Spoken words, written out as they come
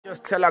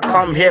Just tell her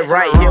come here,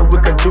 right here, we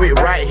can do it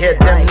right here.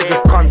 Them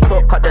niggas can't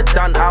talk, cut the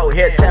done out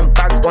here. 10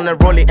 bags on the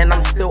rollie and I'm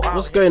still out.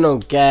 What's going on,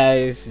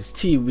 guys? It's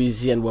T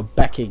Weezy and we're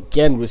back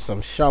again with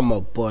some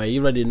Sharma, boy.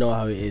 You already know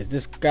how it is.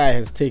 This guy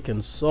has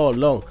taken so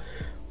long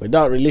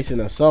without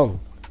releasing a song.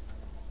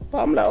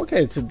 But I'm like,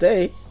 okay,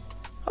 today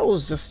I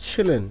was just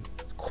chilling,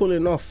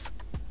 cooling off.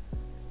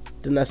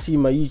 Then I see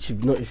my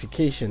YouTube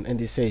notification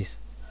and it says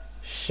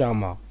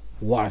Sharma,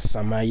 Waan,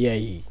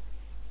 Sameeyay.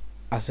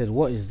 I said,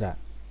 what is that?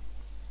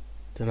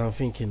 Then I'm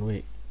thinking,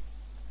 wait.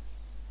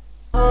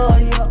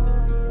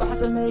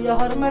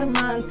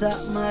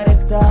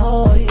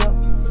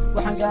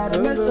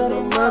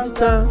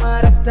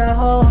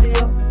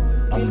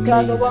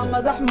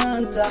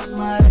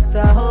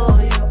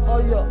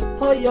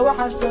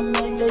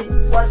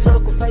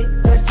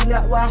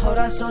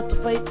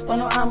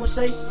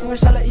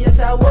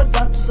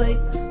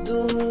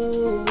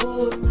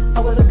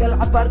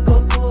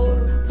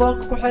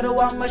 فوق وحيرة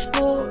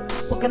ومشكور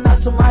وكنا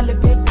سومالي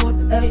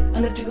بيقول اي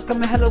انا رجيك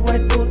كم هلا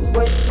ويدور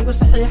ويت يقول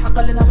صحيح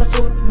قلنا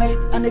مسؤول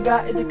ميت انا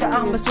قاعد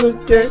كأهم مسؤول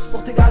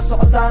وقتي قاعد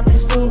صعدان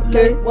يسلو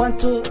لي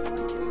 1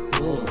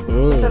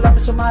 2 سلام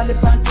سومالي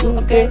بانتو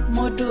اوكي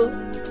مودو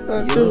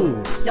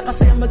يا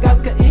قصي مقال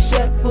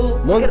كايشك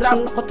هو كراب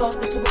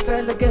نقطة السوق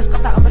فين لقيس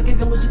قطع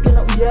امريكا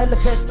موسيقنا ويا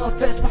لبس نو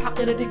فيس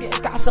وحقير ريقي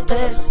كعسى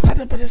قيس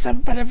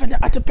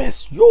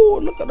Yo,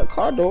 look at the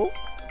car though.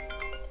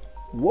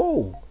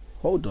 Whoa.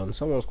 Hold on,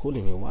 someone's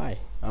calling me. Why?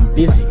 I'm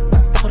busy.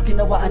 I'm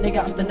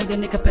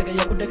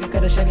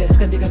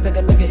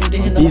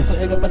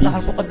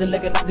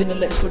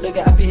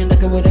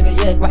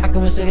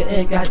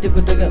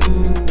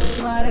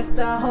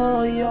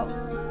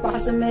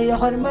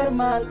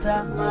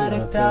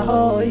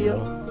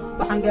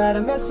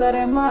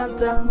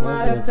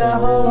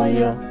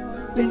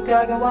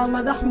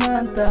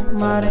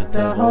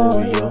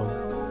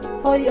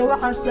هيا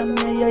وحن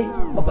سميي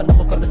ما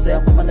بنقول كل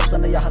سيم وما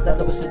نفسنا يا حدا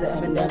لو بس ده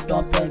من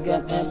دون بلاي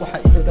جيم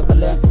وحيل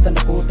قبل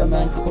تنقول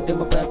دمان كنت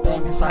ما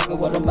بين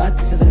حساق ولا ما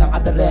تسدنا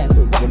عدلين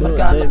واحمر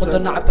كان قلت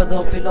نعبده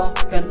في له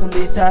كان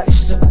قولي تا ايش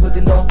سبقوا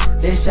له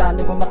ليش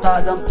يعني ما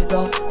قادمت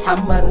له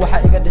حمر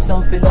وحي قد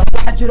سم في له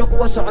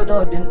حجرك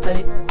وسعودو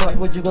دنتي روح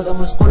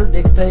وجهك مسقول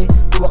دقتي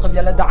وقب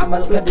يلا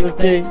دعمل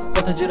قدلتي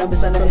وتجرى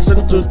بسنه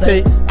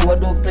اسكتلتي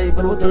ودوبتي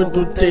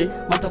بالودلتي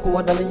ما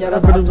تكو دلن يرا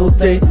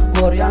دلتي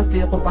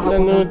كوريانتي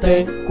قربها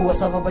kuwa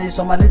sababay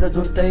Soomaalida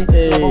durtay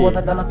laba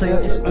wada dhalatay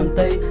oo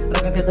iscuntay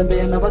raga ka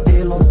dambeeyay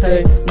nabadii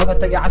luntay naga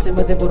tagay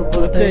caasimadii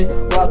burburtay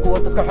waa kuwa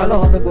dadka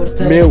xolahooda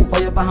gurtay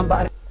hoyo bahan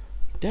ba.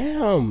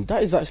 Damn,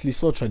 that is actually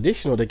so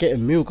traditional. They're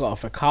getting milk out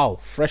of a cow,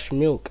 fresh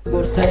milk.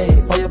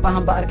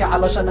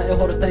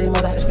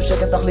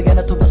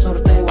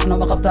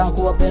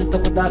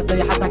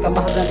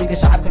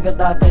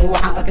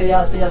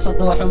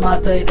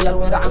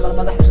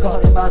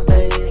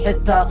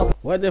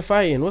 Why are they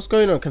fighting? What's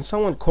going on? Can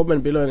someone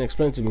comment below and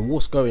explain to me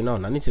what's going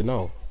on? I need to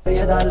know.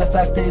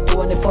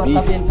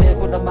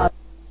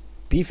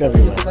 Beef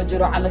everywhere.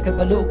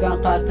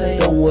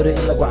 Don't worry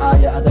إلا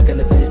قعاية هذا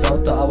كل في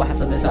صوته أو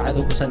حسب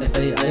يساعده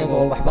كسنفي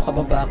أيقو وحبة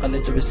قبل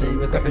باقل جبسي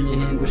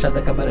وكحيين قش هذا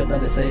كمرنا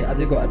لسي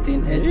أديقو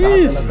أتين إيج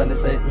بعد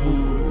لسي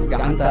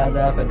قعنت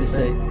هذا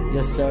فبسي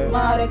yes sir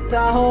ما ركتا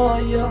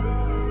هويو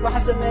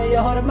وحسمي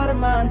يهور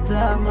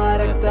مرمانتا ما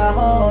ركتا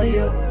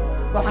هويو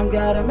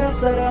وحنقار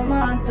مبصر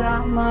مانتا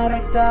ما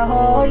ركتا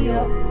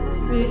هويو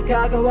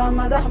ويلكاقا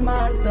ومدح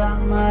مانتا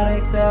ما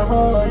ركتا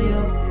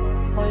هويو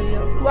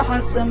هويو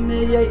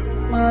وحسمي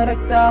ما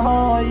ركتا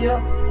هويو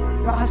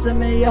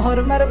وحسمي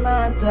هرمر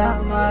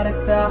مانتا ما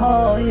ركتا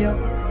هويو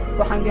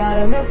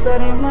وحنقار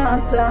مبصر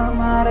مانتا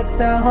ما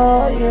ركتا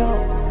هويو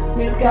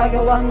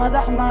ويلكاقا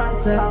ومدح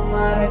مانتا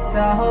ما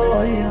ركتا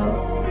هويو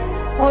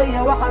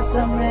هويو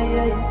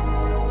وحسمي.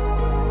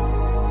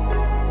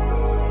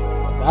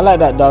 I like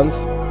that dance.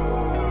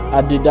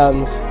 I did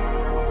dance.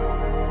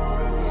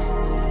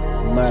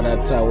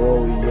 Marata,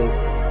 oh yo.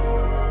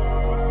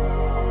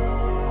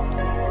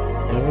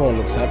 Everyone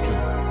looks happy.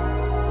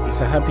 It's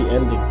a happy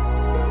ending.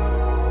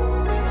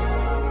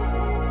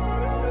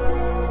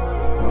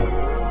 Wow.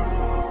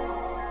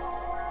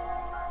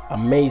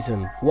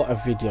 Amazing. What a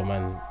video,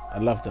 man. I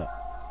love that.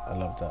 I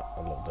love that.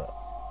 I love that.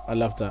 I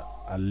love that.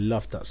 I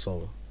love that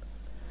song.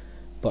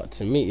 But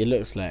to me, it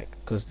looks like,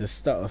 because the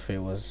start of it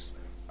was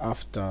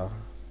after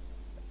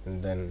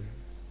and then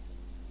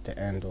the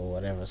end or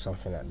whatever,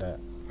 something like that.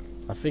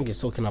 I think it's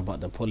talking about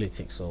the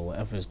politics or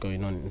whatever is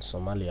going on in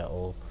Somalia,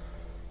 or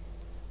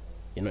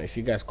you know, if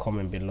you guys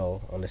comment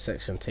below on the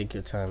section, take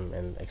your time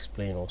and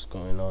explain what's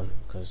going on,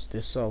 because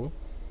this song,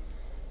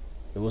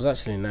 it was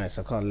actually nice.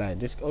 I can't lie,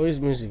 this always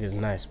music is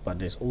nice, but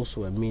there's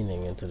also a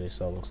meaning into these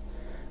songs.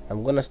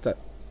 I'm gonna start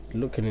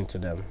looking into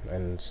them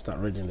and start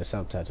reading the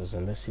subtitles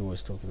and let's see what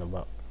it's talking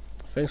about.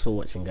 Thanks for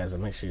watching, guys,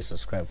 and make sure you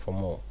subscribe for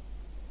more.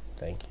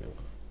 Thank you.